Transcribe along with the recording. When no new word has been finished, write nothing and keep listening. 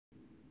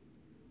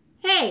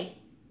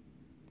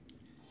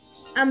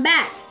I'm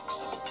back,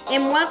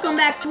 and welcome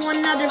back to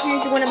another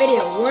Fierce One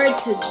video. Where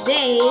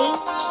today,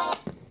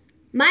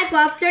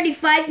 Minecraft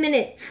 35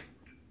 minutes.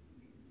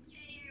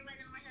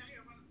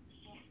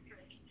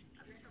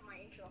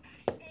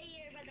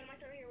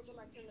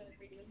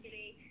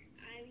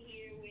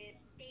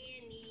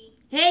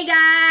 Hey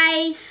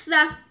guys.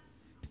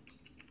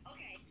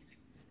 Okay,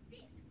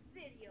 this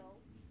video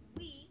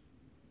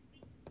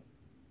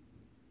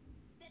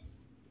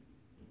that's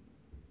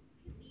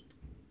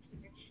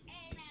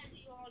and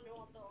as you all know,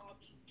 I'm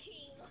the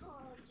king of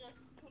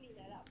just putting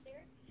that out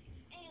there.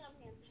 And I'm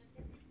handsome.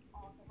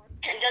 Awesome. I'm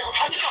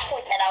just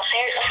putting that out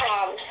there.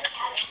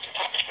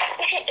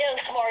 It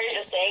was smart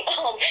to say.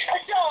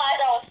 So as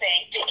I was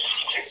saying,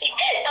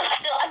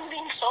 I'm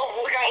being so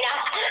rude right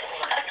now.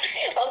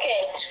 Okay,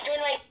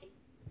 doing my.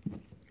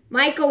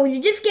 Michael, will you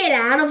just get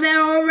out of it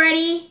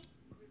already?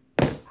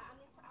 I'm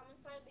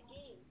inside the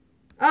game.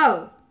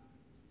 Oh.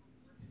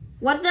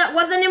 What's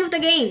the name of the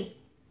game?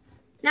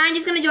 Nah, I'm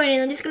just gonna join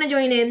in.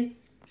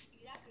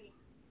 Exactly.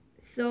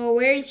 So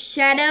where's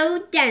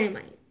Shadow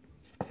Dynamite?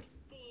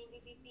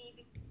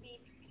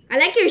 I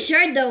like your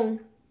shirt though.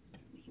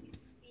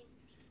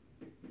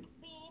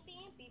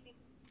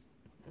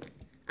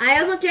 I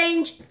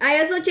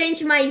also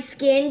changed my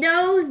skin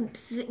though,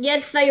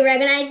 just so you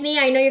recognize me.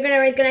 I know you're gonna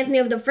recognize me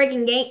of the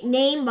freaking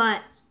name,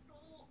 but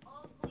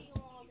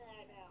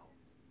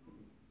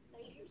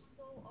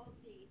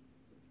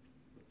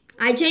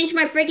I changed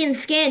my freaking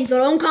skin, so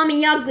don't call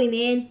me ugly,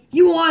 man.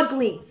 You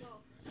ugly.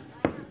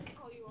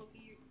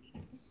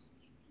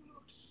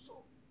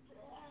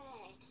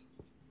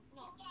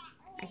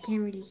 I can't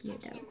really hear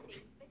that.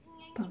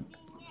 Punk.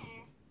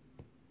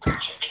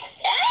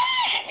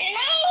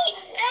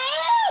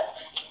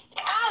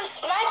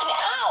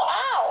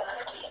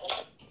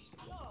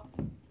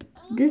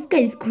 This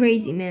guy's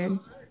crazy, man.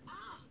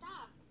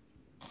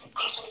 Stop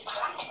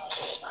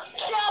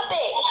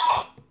it!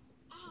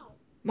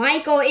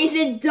 Michael, is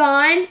it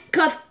done?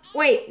 Cause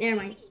wait, never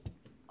mind.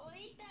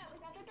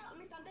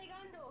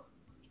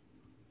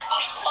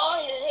 Oh,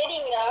 he's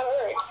hitting me, that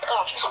hurts.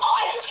 Oh,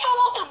 I just fell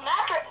off the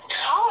map.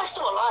 How am I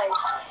still alive?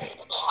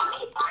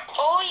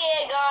 Oh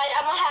yeah, guys,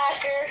 I'm a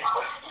hacker.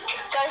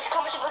 Guys,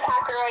 come see what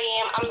hacker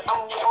I am.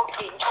 I'm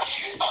working.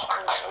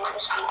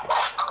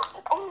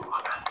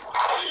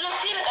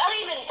 See, look, I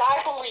don't even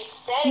die from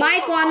resetting.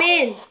 Michael, I'm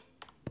in.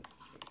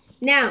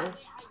 Now. I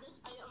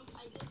just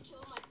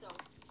killed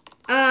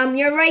myself.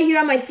 You're right here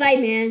on my side,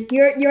 man.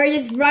 You're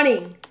just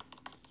running.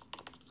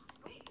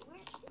 Wait, am I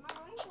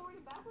running forward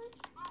and backwards?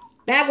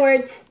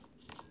 Backwards.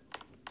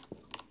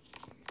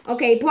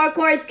 Okay,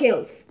 parkour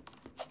skills.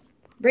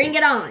 Bring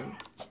it on. Wait,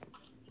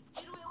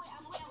 I'm gonna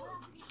have to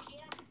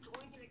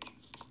join it again.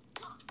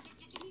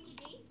 Did you leave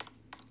the game?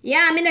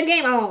 Yeah, I'm in the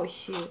game. Oh,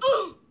 shoot. Dude,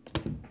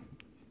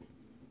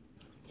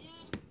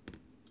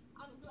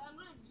 I'm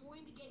gonna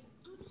join the game.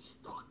 Dude, are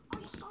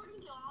you starting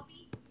the lobby?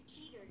 You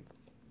cheater.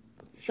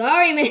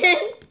 Sorry, man. Yo, you're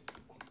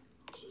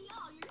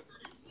not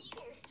a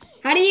cheater.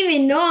 How do you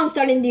even know I'm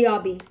starting the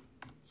obby?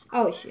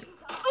 Oh, shoot.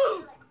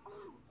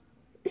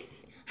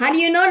 How do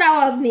you know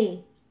that was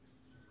me?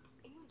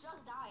 You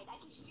just died. I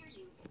can hear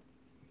you.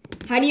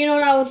 How do you know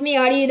that was me?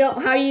 How do you know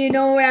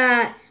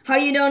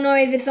don't know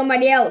if it's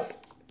somebody else?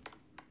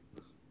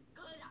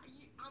 Cause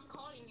I'm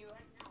calling you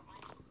right now,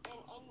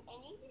 and you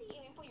need to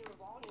even put your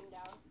volume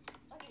down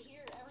so I can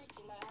hear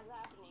everything that is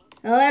happening.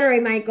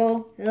 Literally,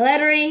 Michael.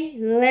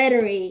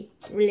 Literally.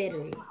 Okay,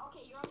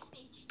 you're on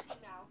stage 2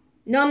 now.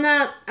 No, I'm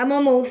not. I'm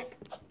almost.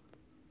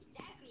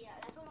 Exactly, yeah,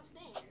 that's what I'm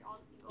saying. You're on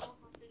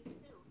stage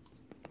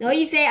 2. No,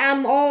 you say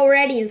I'm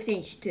already in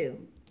stage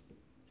 2.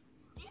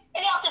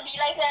 It have to be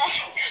like that.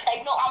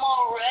 Like, no, I'm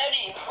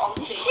already on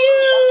stage 2.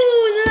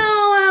 Shoot! No,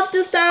 I have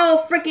to start all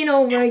freaking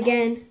over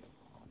again.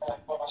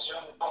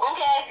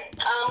 Okay,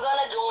 I'm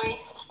gonna join.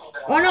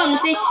 Oh no, I'm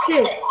stage 2.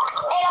 And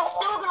I'm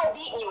still gonna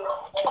beat you.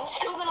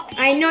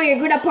 I know you're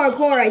good at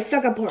parkour. I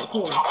suck at parkour. I'm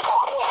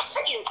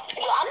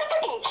the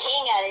freaking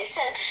king at it.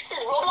 Since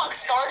Roblox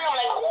started, I'm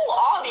like,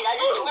 oh, obvious. I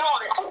just went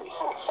on it.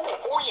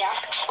 Oh yeah.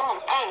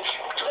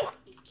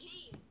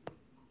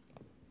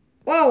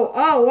 Whoa,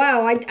 oh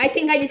wow. I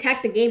think I just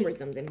hacked the game or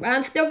something. But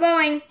I'm still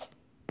going.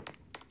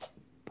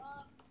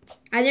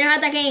 I didn't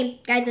hack the game.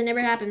 Guys, it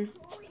never happened.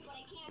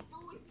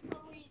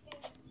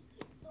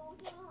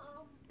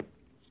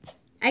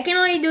 I can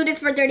only do this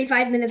for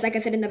 35 minutes like I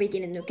said in the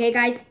beginning, okay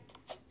guys?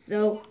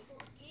 So,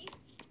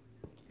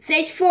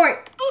 stage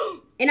 4,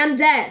 and I'm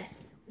dead.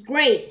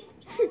 Great.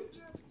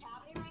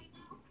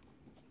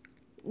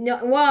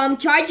 No, well, I'm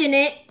charging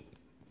it.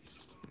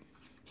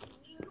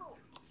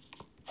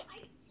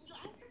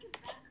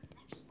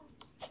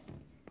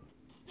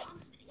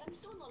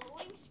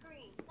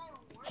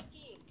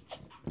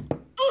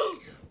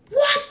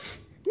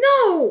 What?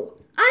 No!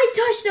 I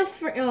touched the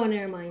oh,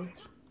 never mind.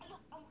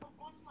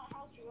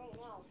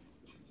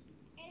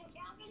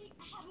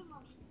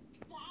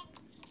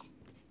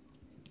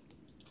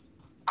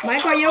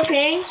 Mike, are you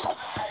okay? Okay, I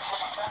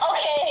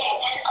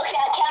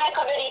can't make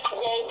a video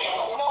today.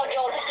 No,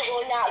 Joe, this is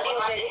not being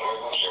a video.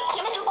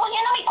 ¿Qué me estoy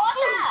cogiendo mi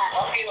cosa?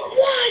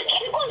 What? ¿Qué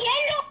estoy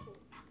cogiendo?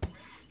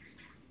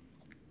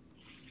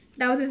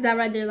 That was his dad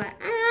right there, like,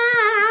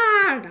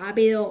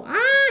 rápido.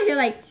 He's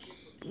like,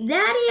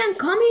 Daddy, I'm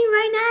coming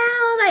right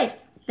now. Like,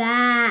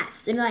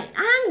 fast. And like,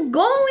 I'm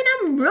going,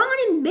 I'm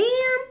running, bam.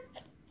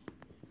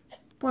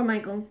 Poor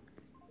Michael.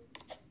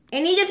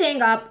 And he just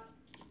hang up.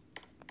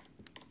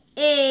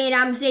 And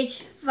I'm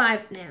stage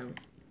 5 now.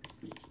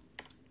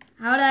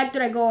 How the heck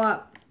did I go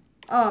up?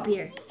 Oh, up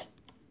here.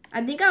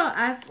 I think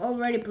I've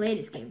already played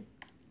this game.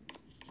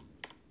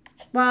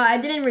 Well,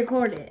 I didn't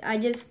record it. I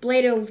just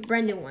played it with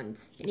Brendan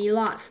once. And he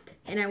lost.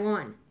 And I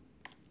won.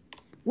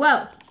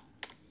 Well,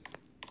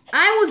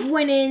 I was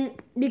winning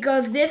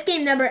because this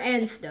game never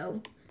ends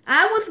though.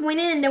 I was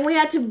winning and then we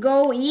had to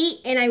go eat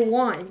and I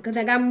won. Because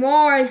I got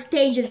more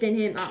stages than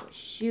him. Oh,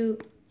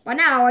 shoot. But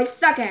now I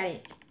suck at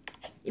it.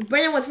 If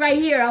Brendan was right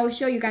here, I will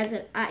show you guys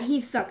that he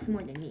sucks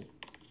more than me.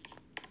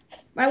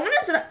 But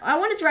I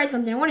want to try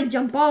something. I want to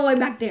jump all the way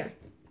back there.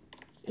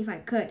 If I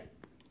could.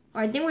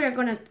 Or I think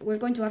we're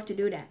going to have to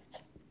do that.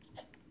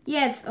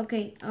 Yes,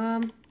 okay.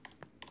 Oh,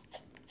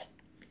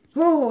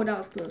 that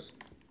was close.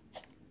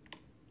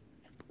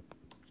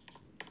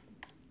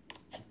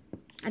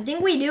 I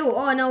think we do.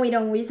 Oh, no, we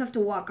don't. We just have to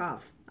walk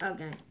off.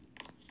 Okay.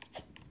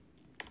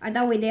 I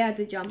thought we did have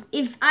to jump.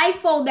 If I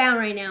fall down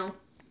right now,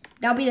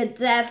 that'll be the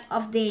death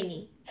of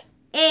Danny.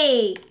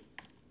 Hey,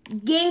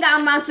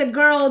 Ginga Monster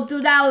Girl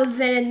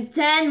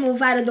 2010,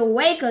 move out of the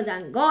way because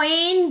I'm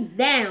going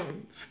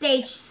down.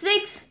 Stage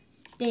 6.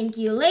 Thank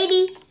you,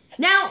 lady.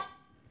 Now,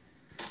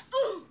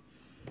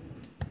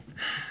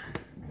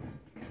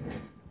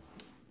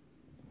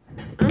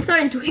 I'm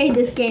starting to hate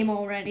this game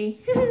already.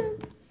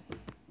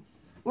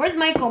 Where's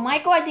Michael?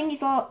 Michael, I think he's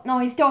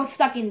still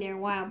stuck in there.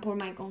 Wow, poor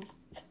Michael.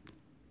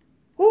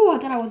 Ooh, I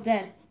thought I was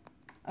dead.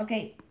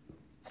 Okay.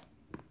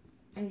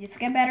 Let me just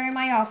get better in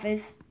my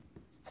office.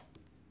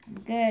 I'm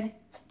good.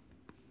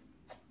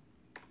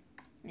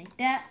 Like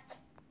that.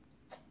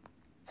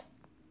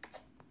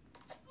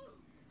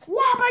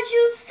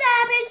 Wabaju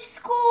Savage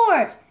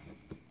score!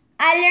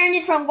 I learned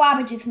it from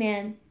Wabaju's,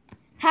 man.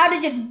 How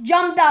to just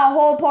jump the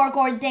whole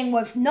parkour thing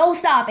with no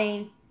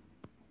stopping.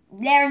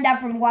 Learned that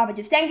from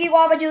Wabaju's. Thank you,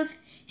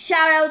 Wabaju's.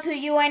 Shout out to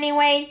you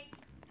anyway.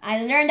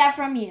 I learned that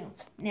from you.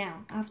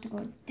 Now, I have to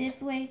go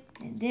this way,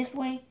 then this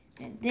way,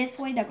 then this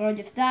way. The girl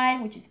just died,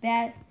 which is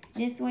bad.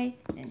 This way,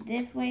 then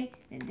this way,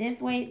 then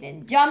this way,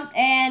 then jump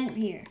and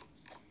here.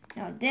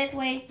 Now this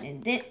way,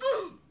 then this.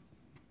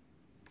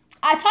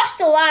 I touched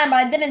the line, but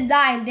I didn't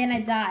die, and then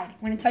I died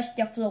when I touched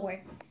the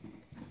floor.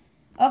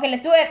 Okay,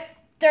 let's do it.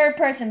 Third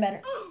person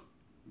better.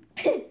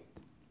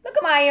 Look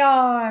at my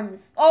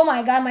arms. Oh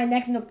my god,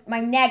 my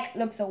neck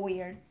looks so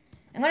weird.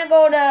 I'm gonna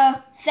go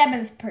to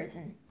 7th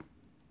person.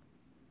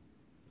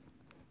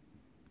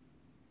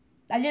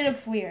 That just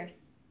looks weird.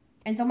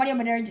 And somebody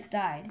over there just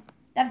died.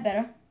 That's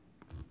better.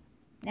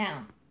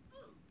 Now.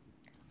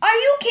 Are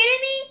you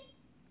kidding me?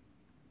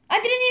 I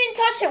didn't even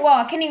touch it. Well,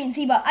 I can't even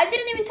see, but I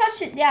didn't even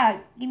touch it. Yeah,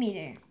 give me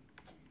there.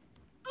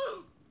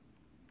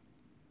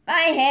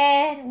 I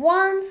had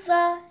once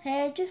a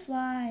head just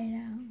fly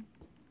down.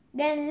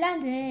 Then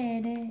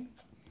landed it.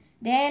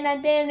 Then I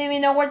didn't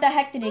even know where the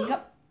heck did it go.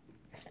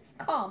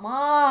 Come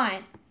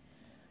on.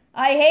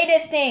 I hate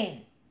this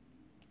thing.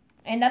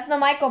 And that's not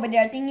Mike over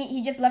there. I think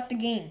he just left the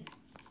game.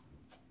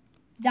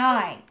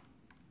 Die.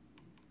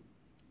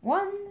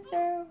 Once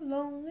there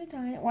lonely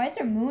time. Why is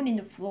there moon in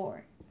the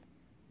floor?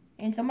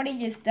 And somebody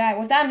just died.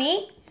 Was that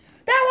me?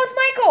 That was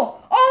Michael.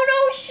 Oh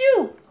no,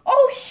 shoot.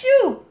 Oh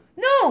shoot.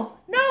 No,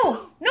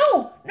 no,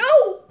 no,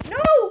 no,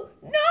 no,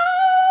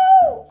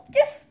 no.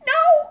 Just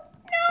no,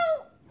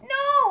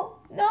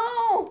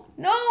 no,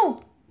 no.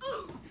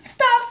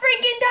 Stop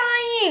freaking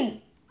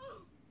dying.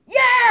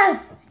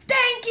 Yes.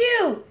 Thank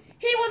you.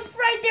 He was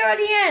right there at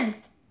the end.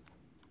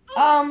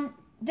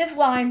 This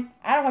line.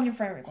 I don't want your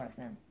friend request,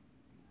 man.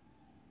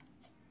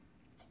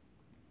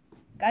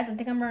 Guys, I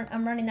think I'm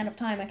running out of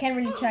time. I can't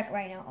really check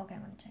right now. Okay,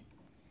 I'm gonna check.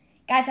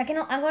 Guys,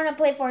 I'm gonna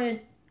play for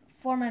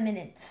 4 more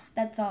minutes.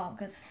 That's all,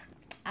 cause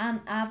I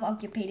have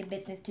occupied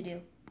business to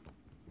do.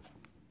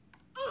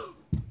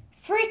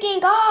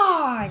 Freaking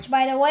gosh!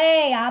 By the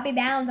way, I'll be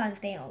bound on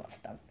staying all that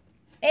stuff.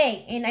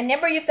 Hey, and I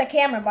never used the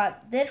camera,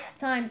 but this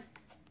time,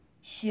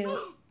 shoot.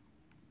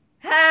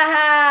 Ha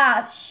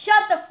ha!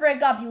 Shut the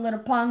frick up, you little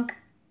punk.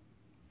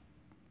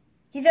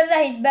 He says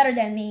that he's better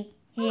than me.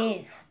 He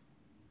is.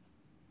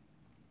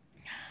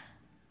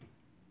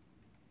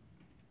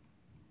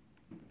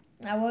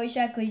 I wish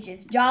I could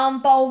just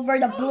jump over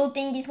the blue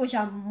thingies, which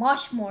are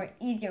much more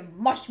easier,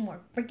 much more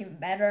freaking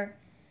better.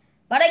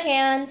 But I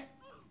can't.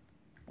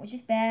 Which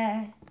is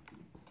bad.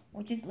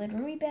 Which is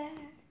literally bad.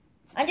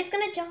 I'm just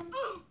gonna jump.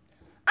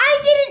 I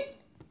didn't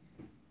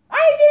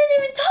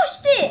even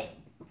touch it!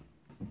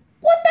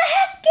 What the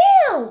heck,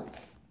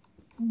 Gills?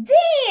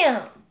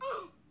 Damn!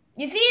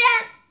 You see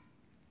that?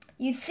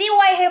 You see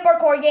why I hate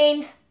parkour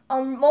games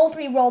on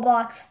mostly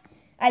Roblox?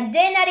 I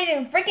did not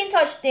even freaking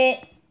touch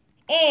it,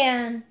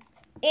 and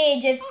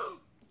it just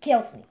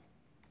kills me.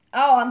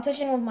 Oh, I'm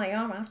touching it with my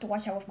arm. I have to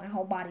watch out with my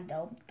whole body,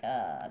 though.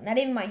 Not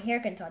even my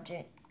hair can touch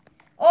it.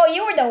 Oh,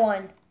 you were the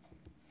one.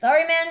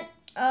 Sorry, man.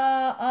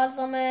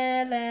 Awesome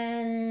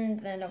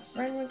and send a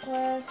friend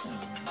request.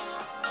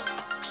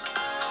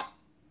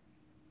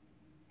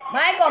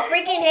 Michael,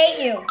 freaking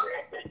hate you.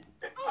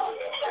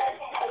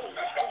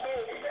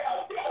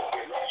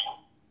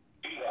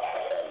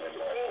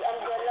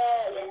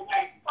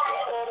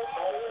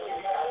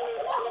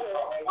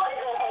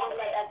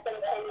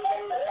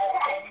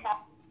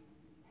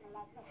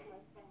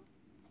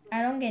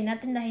 I don't get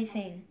nothing that he's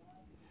saying.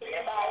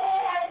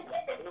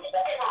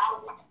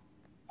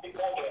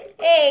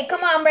 Hey,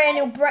 come on,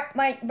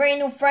 my brand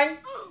new friend.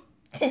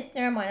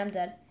 Never mind, I'm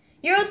dead.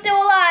 You're still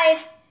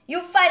alive.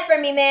 You fight for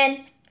me,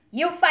 man.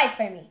 You fight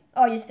for me.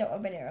 Oh, you're still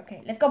over there.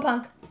 Okay, let's go,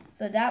 punk.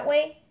 So that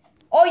way.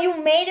 Oh,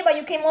 you made it, but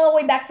you came all the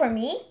way back for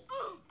me?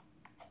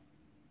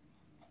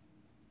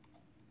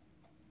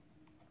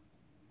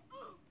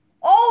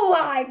 Oh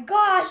my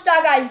gosh,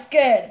 that guy's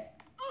good.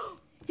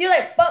 He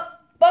like bump,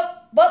 bump,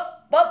 bump,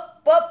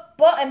 bump, bump,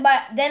 bump, and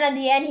but then at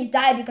the end he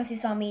died because he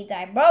saw me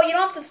die. Bro, you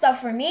don't have to stop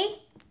for me.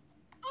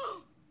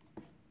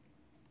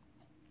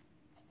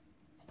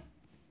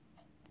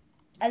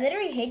 I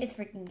literally hate this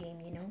freaking game,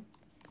 you know.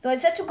 So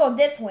it said to go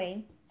this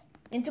way,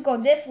 and to go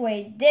this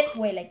way,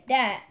 like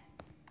that,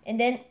 and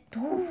then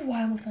ooh,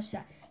 I almost touched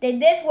that. Then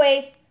this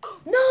way,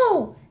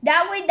 no,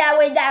 that way,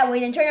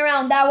 then turn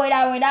around that way,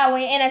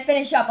 and I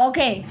finish up.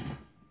 Okay,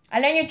 I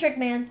learned your trick,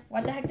 man.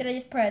 What the heck did I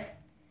just press?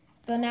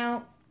 So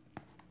now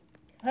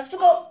I have to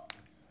go.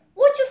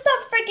 Would you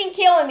stop freaking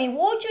killing me?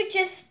 Would you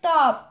just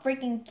stop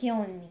freaking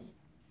killing me?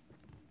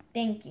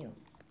 Thank you.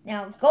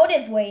 Now go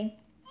this way.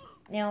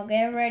 Now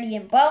get ready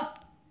and bump.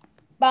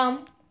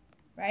 Bump.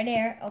 Right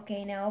there.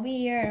 Okay, now over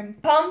here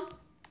and pump.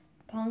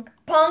 Punk.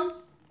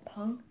 Pump.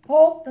 Punk.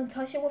 Oh, don't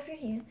touch it with your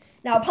hand.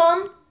 Now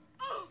pump.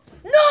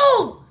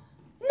 No!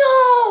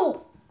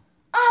 No!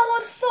 I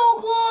was so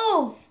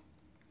close.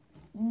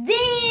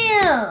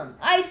 Damn!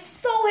 I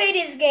so hate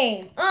this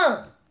game.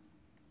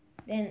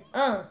 Then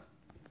Oh,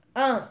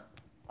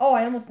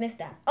 I almost missed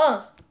that.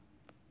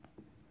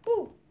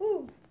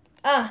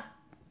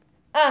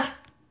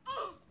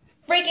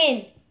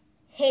 Freaking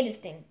hate this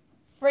thing.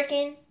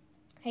 Freaking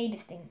hate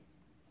this thing.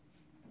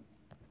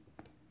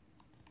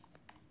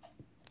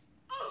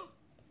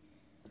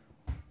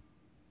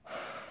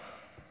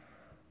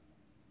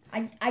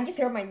 I just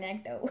hurt my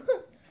neck though.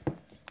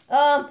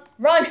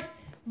 Run.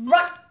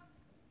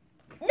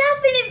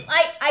 Nothing is,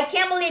 I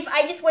can't believe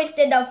I just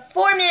wasted the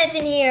 4 minutes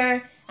in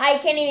here. I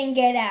can't even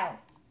get out.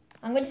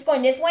 I'm just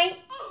going this way.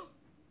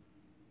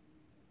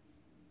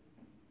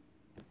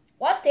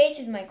 What stage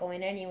is Michael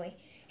in anyway?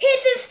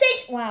 He's in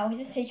stage, wow, he's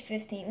in stage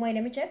 15. Wait,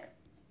 let me check.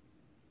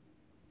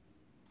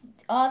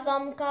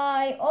 Awesome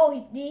guy.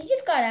 Oh, he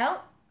just got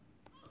out?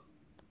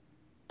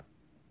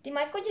 Did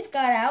Michael just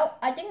got out?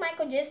 I think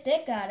Michael just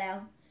did got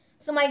out.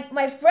 So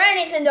my friend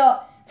is in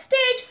the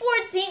stage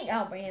 14.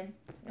 Oh, bam.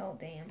 Oh,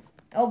 damn.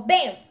 Oh,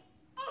 bam.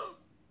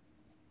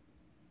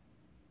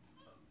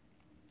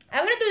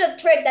 I'm gonna do the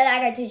trick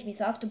that guy teach me.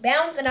 So I have to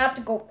bounce and I have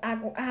to go. I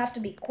have to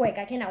be quick.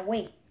 I cannot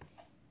wait.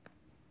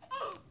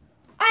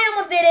 I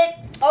almost did it.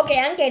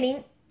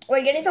 Okay,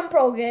 we're getting some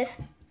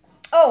progress.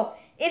 Oh,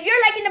 if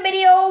you're liking the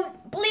video,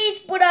 please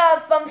put a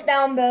thumbs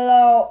down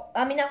below.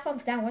 I mean, not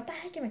thumbs down. What the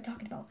heck am I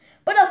talking about?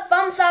 Put a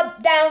thumbs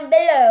up down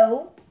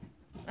below.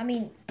 I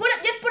mean,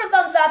 just put a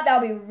thumbs up.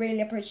 That'll be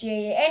really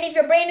appreciated. And if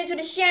you're brand new to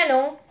the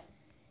channel,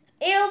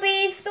 it'll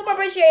be super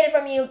appreciated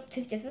from you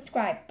to just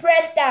subscribe.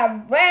 Press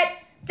that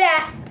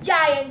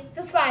giant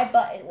subscribe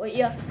button, will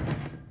you?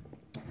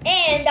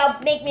 And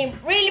that'll make me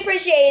really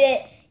appreciate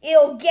it.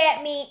 It'll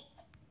get me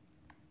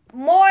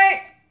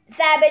more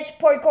savage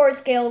parkour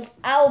skills.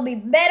 I'll be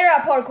better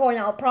at parkour, and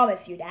I'll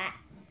promise you that.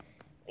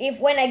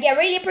 When I get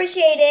really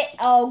appreciated,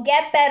 I'll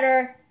get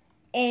better,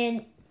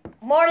 and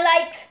more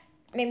likes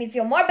make me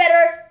feel more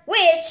better,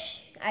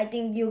 which I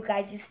think you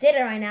guys just did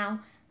it right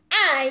now.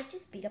 I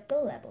just beat up the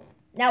level.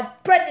 Now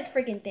press this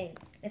freaking thing.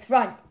 Let's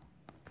run.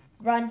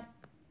 Run.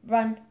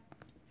 Run.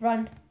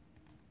 Run.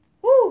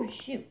 Woo,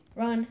 shoot.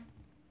 Run.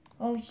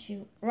 Oh,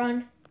 shoot.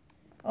 Run.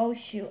 Oh,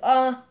 shoot.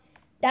 That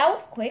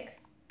was quick.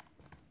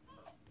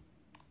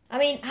 I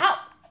mean, how?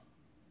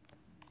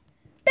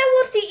 That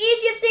was the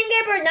easiest thing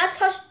ever. Not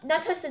touch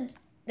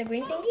the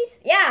green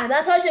thingies? Yeah,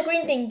 not touch the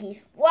green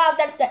thingies. Wow,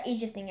 that's the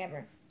easiest thing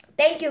ever.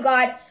 Thank you,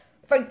 God.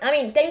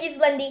 Thank you,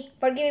 Slendy,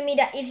 for giving me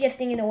the easiest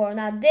thing in the world.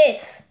 Now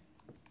this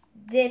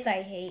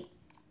I hate.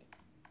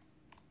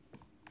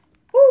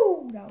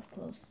 Woo, that was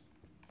close.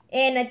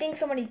 And I think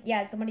somebody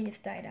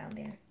just died down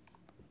there.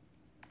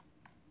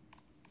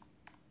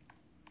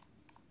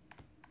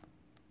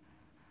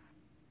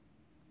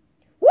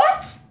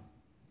 What?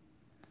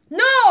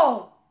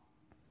 No!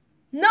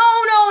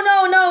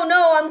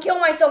 No, I'm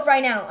killing myself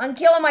right now.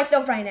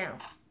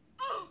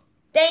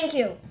 Thank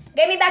you.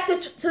 Get me back to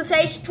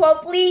stage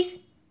 12, please.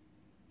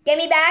 Get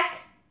me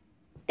back.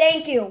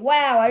 Thank you.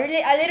 Wow, I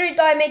literally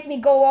thought it'd make me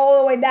go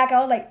all the way back. I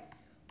was like,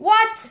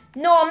 what?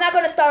 No, I'm not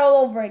gonna start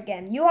all over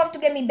again. You have to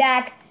get me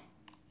back.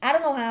 I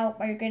don't know how,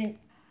 but you're getting...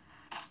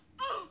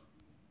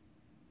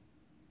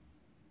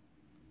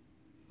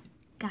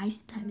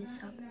 Guys, time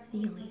is up. See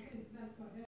you later.